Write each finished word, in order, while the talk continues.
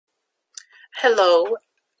Hello,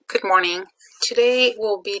 good morning. Today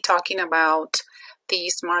we'll be talking about the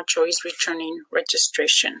Smart Choice returning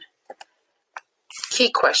registration.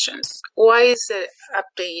 Key questions. Why is it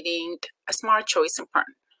updating a Smart Choice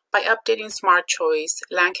important? By updating Smart Choice,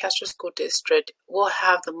 Lancaster School District will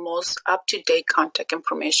have the most up-to-date contact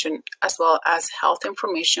information as well as health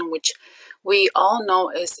information, which we all know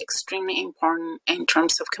is extremely important in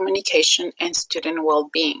terms of communication and student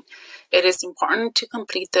well-being. It is important to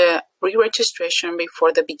complete the re-registration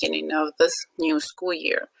before the beginning of this new school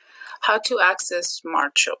year. How to access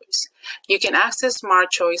Smart Choice. You can access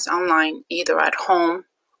Smart Choice online either at home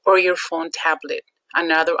or your phone tablet.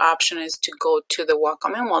 Another option is to go to the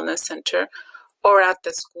Welcome and Wellness Center or at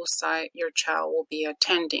the school site your child will be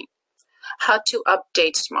attending. How to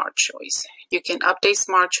update Smart Choice. You can update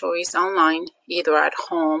Smart Choice online either at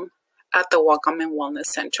home, at the Welcome and Wellness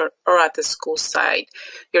Center, or at the school site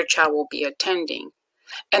your child will be attending.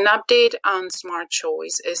 An update on Smart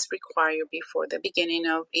Choice is required before the beginning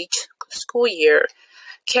of each school year.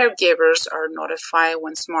 Caregivers are notified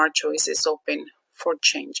when Smart Choice is open for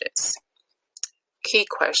changes. Key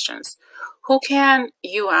questions. Who can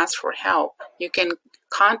you ask for help? You can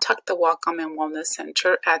contact the Welcome and Wellness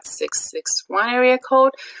Center at 661 area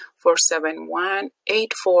code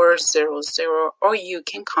 471-8400, or you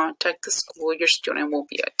can contact the school your student will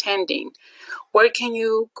be attending. Where can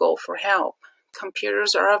you go for help?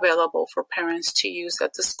 Computers are available for parents to use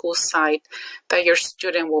at the school site that your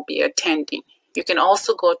student will be attending. You can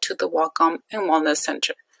also go to the Welcome and Wellness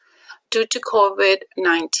Center. Due to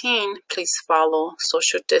COVID-19, please follow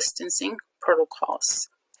social distancing protocols.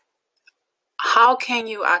 How can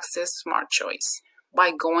you access Smart Choice?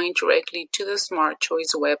 By going directly to the Smart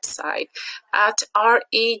Choice website at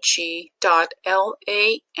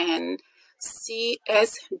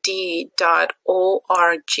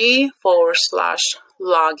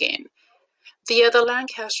reg.lancsd.org/login via the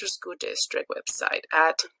Lancaster School District website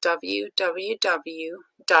at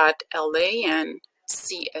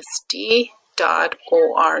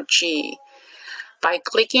www.lancsd.org. By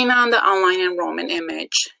clicking on the online enrollment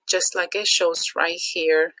image, just like it shows right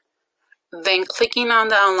here, then clicking on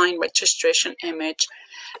the online registration image,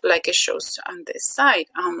 like it shows on this side,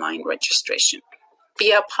 online registration,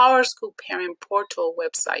 via PowerSchool Parent Portal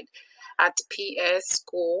website at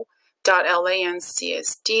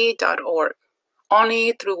psschool.lancsd.org,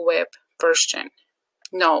 only through web version.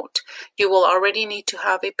 Note, you will already need to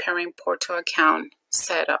have a Parent Portal account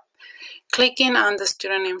set up. Clicking on the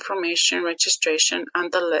student information registration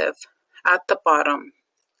on the left at the bottom,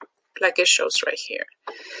 like it shows right here,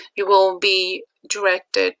 you will be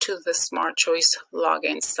directed to the Smart Choice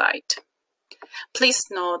login site. Please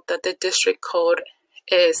note that the district code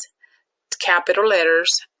is capital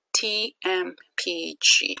letters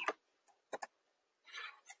TMPG.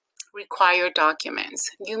 Required documents.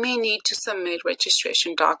 You may need to submit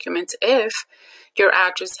registration documents if your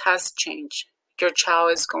address has changed. Your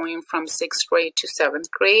child is going from 6th grade to 7th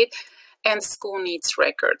grade and school needs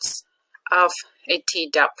records of a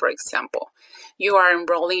TDAP, for example. You are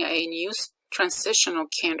enrolling a new transitional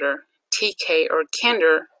kinder, TK or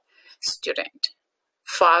kinder student,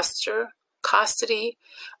 foster, custody,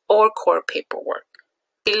 or court paperwork.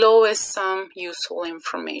 Below is some useful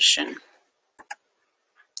information.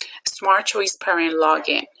 Smart Choice Parent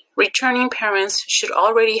Login. Returning parents should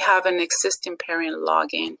already have an existing parent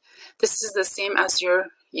login. This is the same as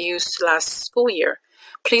your used last school year.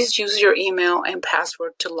 Please use your email and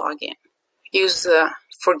password to log in. Use the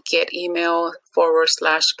forget email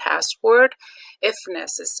 /password if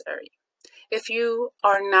necessary. If you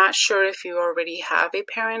are not sure if you already have a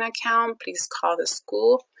parent account, please call the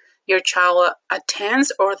school your child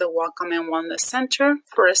attends or the Welcome and Wellness Center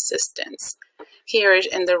for assistance. Here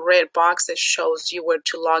in the red box, it shows you where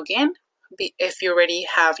to log in if you already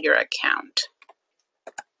have your account.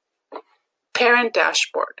 Parent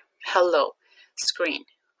dashboard. Hello screen.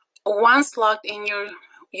 Once logged in,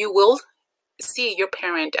 you will see your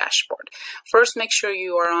parent dashboard. First, make sure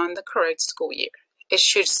you are on the correct school year. It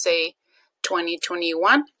should say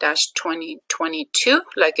 2021-2022,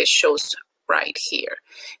 like it shows right here.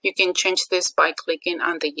 You can change this by clicking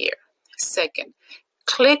on the year. Second,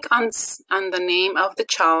 click on the name of the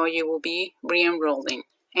child you will be re-enrolling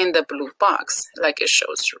in the blue box, like it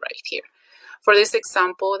shows right here. For this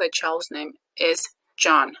example, the child's name is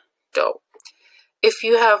John Doe. If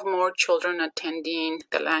you have more children attending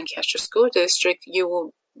the Lancaster School District,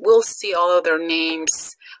 you will see all of their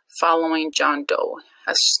names following John Doe,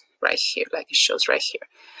 as right here, like it shows right here.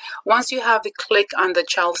 Once you have the click on the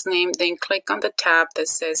child's name, then click on the tab that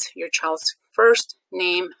says your child's first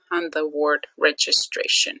name and the word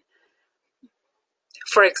registration.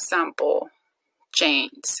 For example,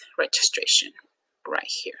 Jane's registration right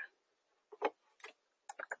here.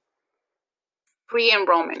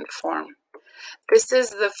 Pre-enrollment form. This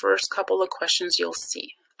is the first couple of questions you'll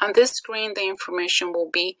see. On this screen, the information will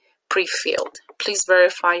be pre-filled. Please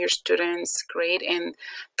verify your student's grade and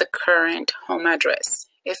the current home address.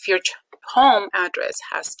 If your home address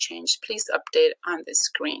has changed, please update on the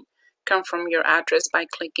screen. Confirm your address by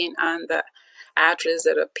clicking on the address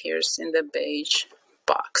that appears in the beige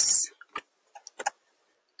box.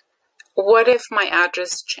 What if my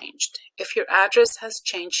address changed? If your address has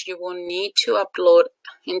changed, you will need to upload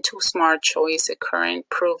into Smart Choice a current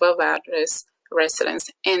proof of address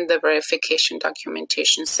residence in the verification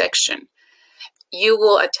documentation section. You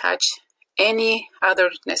will attach any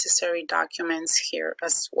other necessary documents here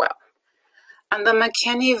as well. On the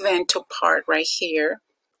McKinney-Vento part right here,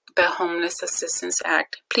 the Homeless Assistance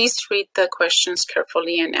Act, please read the questions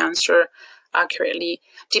carefully and answer accurately.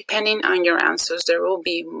 Depending on your answers, there will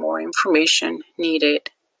be more information needed.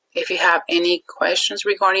 If you have any questions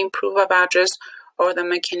regarding proof of address or the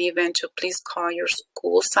McKinney-Vento, please call your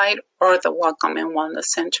school site or the Welcome and Wellness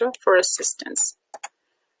Center for assistance.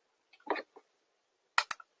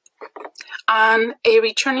 On a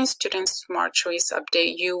returning student Smart Choice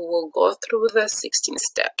update, you will go through the 16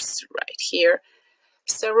 steps right here.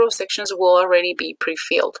 Several sections will already be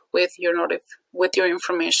pre-filled with your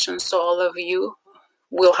information, so all of you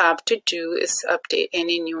will have to do is update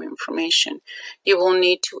any new information. You will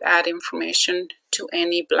need to add information to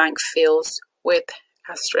any blank fields with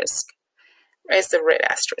asterisk, as the red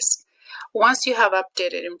asterisk. Once you have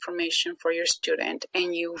updated information for your student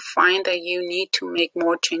and you find that you need to make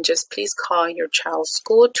more changes, please call your child's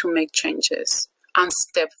school to make changes. On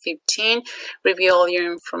step 15, review all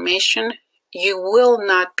your information. You will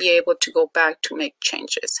not be able to go back to make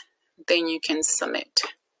changes. Then you can submit.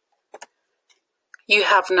 You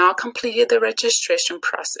have now completed the registration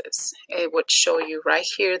process. It would show you right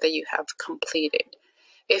here that you have completed.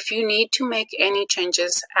 If you need to make any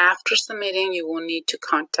changes after submitting, you will need to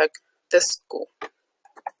contact the school.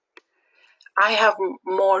 I have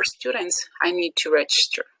more students I need to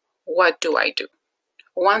register. What do I do?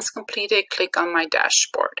 Once completed, click on my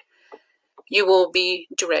dashboard. You will be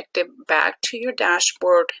directed back to your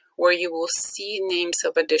dashboard where you will see names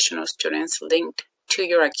of additional students linked to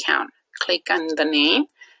your account. Click on the name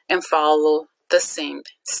and follow the same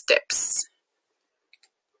steps.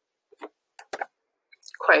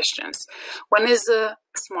 Questions. When is the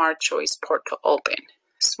Smart Choice portal open?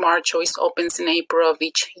 Smart Choice opens in April of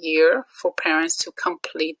each year for parents to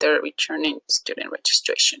complete their returning student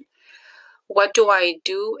registration. What do I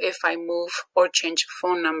do if I move or change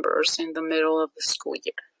phone numbers in the middle of the school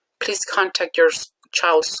year? Please contact your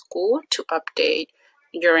child's school to update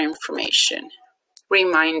your information.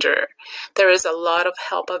 Reminder, there is a lot of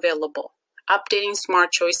help available. Updating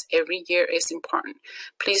Smart Choice every year is important.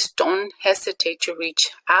 Please don't hesitate to reach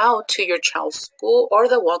out to your child's school or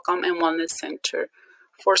the Welcome and Wellness Center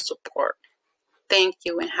for support. Thank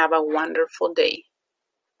you and have a wonderful day.